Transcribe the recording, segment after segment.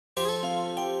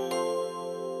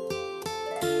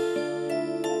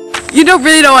You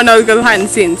really don't want to know the behind the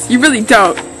scenes. You really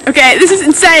don't. Okay, this is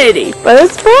insanity. But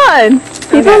it's fun.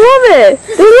 People love it.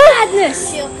 They love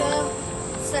Madness. Kioko,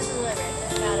 special delivery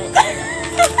about it.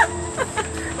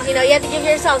 You know, you have to give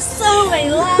yourself so many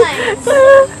lines.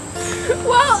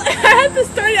 Well, I have to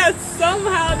start it out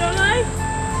somehow, don't I?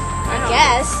 I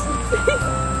guess.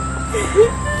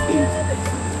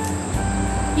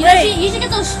 You should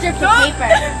get those strips of paper.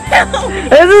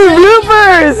 This is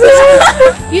bloopers.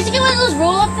 You should get one of those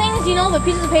roll-up things, you know, with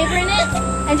pieces of paper in it,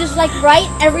 and just like write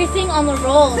everything on the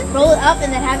roll it up,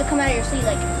 and then have it come out of your sleeve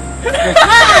like,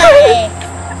 hi.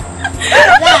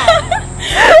 That.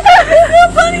 It's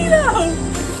so funny though.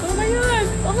 Oh my god.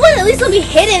 Well, at least it'll be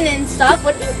hidden and stuff.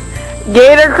 What?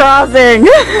 Gator crossing.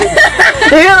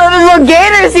 There's little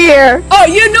gators here. Oh,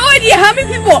 you have no idea how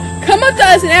many people come up to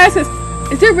us and ask us,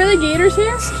 is there really gators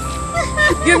here?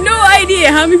 You have no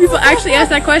idea how many people actually ask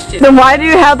that question. Then why do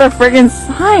you have the friggin'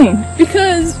 sign?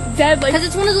 Because Dad like... Because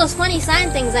it's one of those funny sign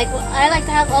things. Like, I like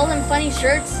to have all them funny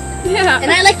shirts. Yeah.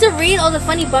 And I like to read all the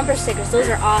funny bumper stickers. Those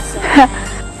are awesome.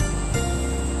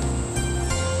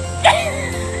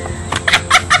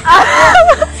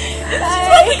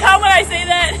 Supposed to come when I say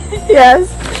that? Yes.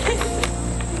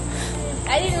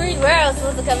 I didn't read where I was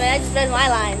supposed to come in. I just read my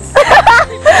lines.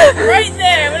 Right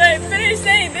there, when I finished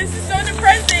saying, this is so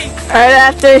depressing. Right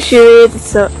after she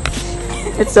reads,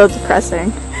 it's so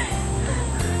depressing.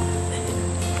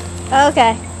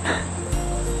 Okay.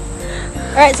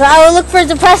 Alright, so I will look for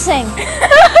depressing.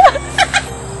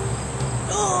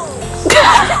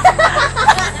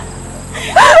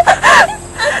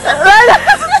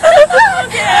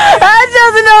 That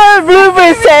doesn't know what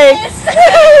bloopers take.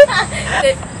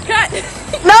 Cut.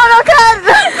 No, cut. No,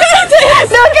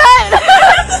 cut. No, cut.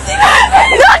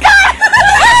 No,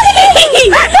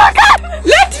 cut.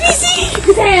 Let me see.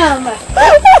 Damn!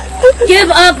 Give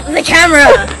up the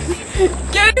camera! You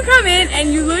come in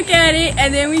and you look at it,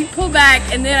 and then we pull back,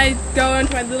 and then I go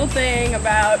into my little thing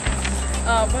about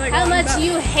how much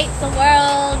you hate the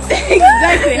world.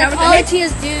 Exactly. How much all the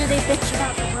tears do, they bitch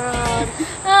about the world.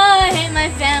 Oh, I hate my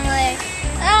family.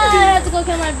 Oh, I have to go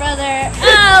kill my brother.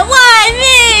 Oh, why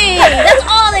me? That's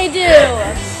all they do.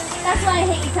 That's why I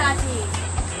hate Itachi.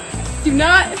 Do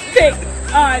not pick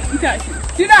on Itachi.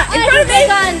 Do not. In front of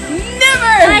me.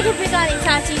 Never. I can pick on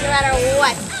Itachi no matter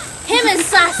what. Him and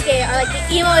Sasuke are like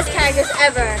the emoest characters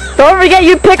ever. Don't forget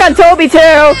you pick on Toby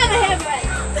too.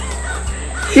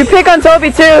 You pick on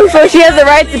Toby too, so she has the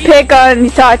right to pick on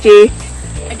Itachi.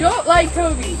 I don't like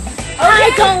Toby. I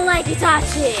don't like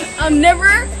Itachi. I'll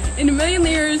never in a million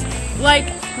years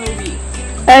like Toby.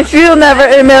 And she'll never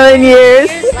in a million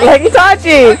years like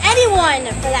Itachi. Or anyone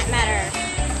for that matter.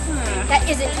 That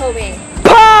isn't Toby.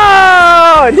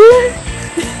 Pound!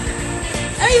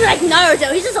 I don't even like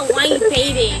Naruto. He's just a whiny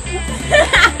baby.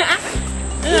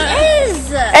 He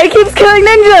is. And he keeps killing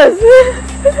ninjas.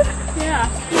 Yeah.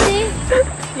 You see?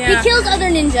 Yeah. He kills other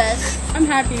ninjas. I'm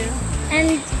happy now.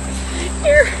 And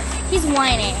he's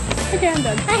whining. Okay, I'm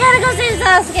done. I gotta go see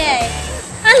Sasuke.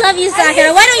 I love you,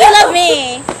 Sakura. Why don't you love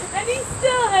me? And he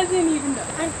still hasn't even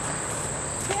done.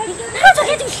 Naruto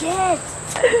can't do shit.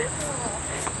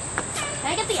 Can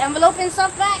I get the envelope and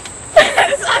stuff back?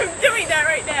 I'm doing that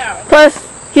right now. Plus,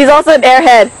 he's also an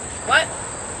airhead. What?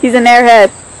 He's an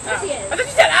airhead. Yes, he is. I thought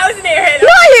you said I was an airhead. No,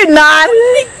 you're not.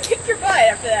 They kick your butt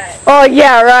after that. Oh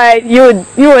yeah, right. You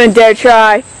wouldn't dare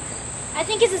try. I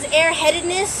think it's his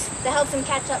airheadedness that helps him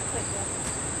catch up quickly.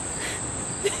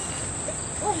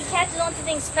 Well, he catches on to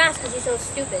things fast because he's so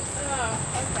stupid. Oh,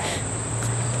 okay.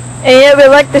 And yet we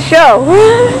like the show.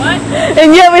 What?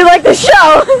 And yet we like the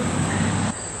show.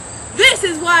 This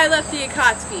is why I left the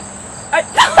Akatsuki.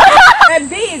 That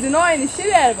bee is annoying the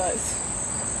shit out of us.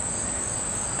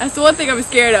 That's the one thing I'm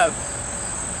scared of.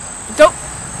 Don't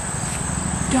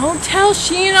tell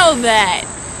Shino that.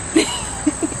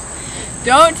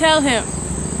 Don't tell him.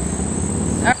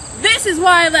 This is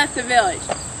why I left the village.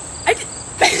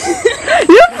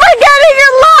 You're forgetting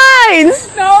your lines!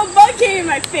 No, a bug came in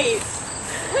my face.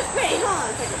 Wait, hold on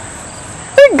a second.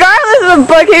 Regardless of a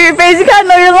bug in your face, you gotta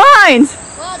know your lines.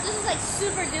 Well, this is like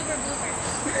super duper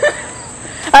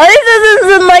bloopers. At least this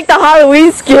isn't like the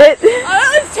Halloween skit. Oh,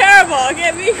 that was terrible.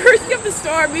 Okay, me cursing up the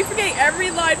storm, me forgetting every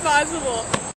line possible.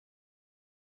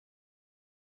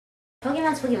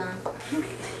 Pokemon's Pokemon.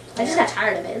 I just got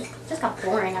tired of it. It just got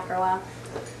boring after a while.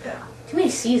 Yeah. Too many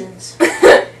seasons.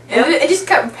 It just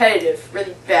got repetitive,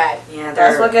 really bad. Yeah,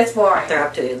 that's what gets boring. They're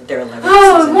up to their 11th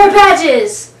Oh, season. more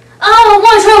badges! Oh,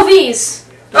 more trophies!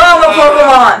 Oh, more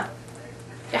Pokemon!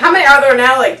 How many are there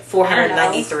now? Like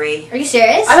 493. Are you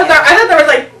serious? I thought there was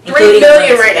like 3 Including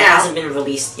million ones right that now. hasn't been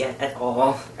released yet at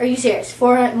all. Are you serious?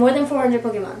 More than 400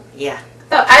 Pokemon. Yeah.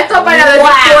 I thought by now there'd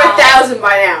be 4,000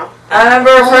 by now. I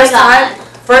remember Oh my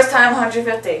first time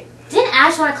 150. Didn't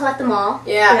Ash want to collect them all?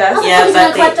 Yeah. Yes. Oh, Yeah, he's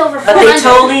gonna collect over but they 400.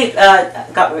 totally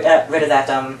got rid of that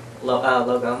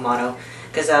logo motto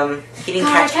because he didn't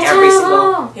catch every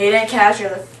single. He didn't capture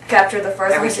the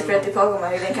first Every 150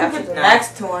 Pokemon. He didn't capture the No.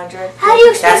 next 200. How do you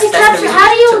expect That's to the capture? reason How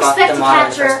do you took off expect the to motto in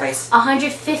the first capture place.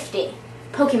 150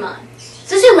 Pokemon?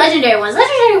 Especially legendary ones.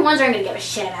 Legendary ones aren't gonna give a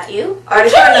shit about you. I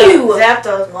just Kill want you! to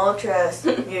Zapdos, Moltres,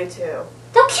 Mewtwo.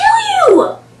 They'll kill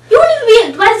you. You won't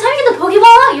even be. By the time you get the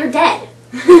Pokeball out, you're dead.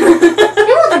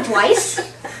 They won't think twice.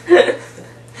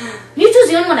 Mewtwo's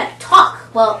the only one that can talk.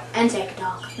 Well, Entei can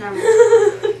talk. Never mind.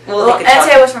 Well, Well, he could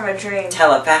Entei talk was from a dream.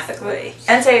 telepathically.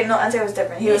 Entei was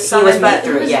different. He was He summoned was by. made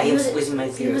through. Yeah, he He was was- made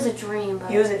It through. was a dream, but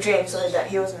He was a dream, so that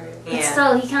he wasn't real. but Yeah.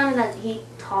 still, he counted that he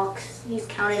talks. He's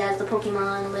counted as the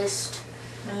Pokemon list.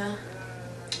 Yeah.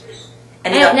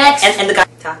 And Next. and the guy.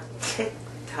 Talk, tick,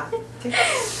 tock, tick,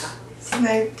 tock,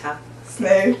 Snape. tock,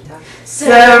 Snape. tock,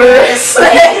 Severus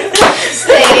Snape.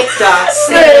 Snape. tock,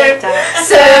 Snape. tock.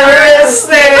 Severus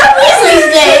Snape.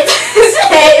 Snape.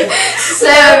 Snape.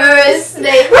 Severus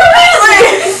Snape.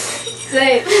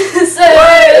 Snape.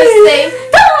 Severus Snape.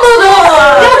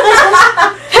 Dumbledore.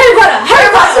 Harry Potter. Harry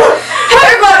Potter.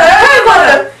 Harry Potter. Harry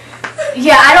Potter.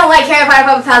 Yeah, I don't like Harry Potter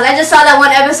Puppet Pals. I just saw that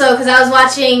one episode because I was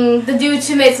watching the dudes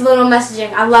who make Subliminal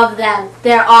Messaging. I love them.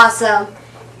 They're awesome.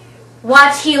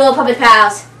 Watch Hilo Puppet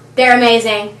Pals. They're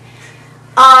amazing.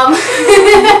 I found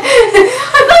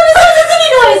this as a thingy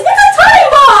noise. It's a time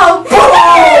bomb.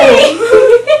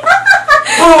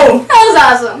 Boom. That was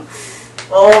awesome.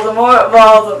 Voldemort.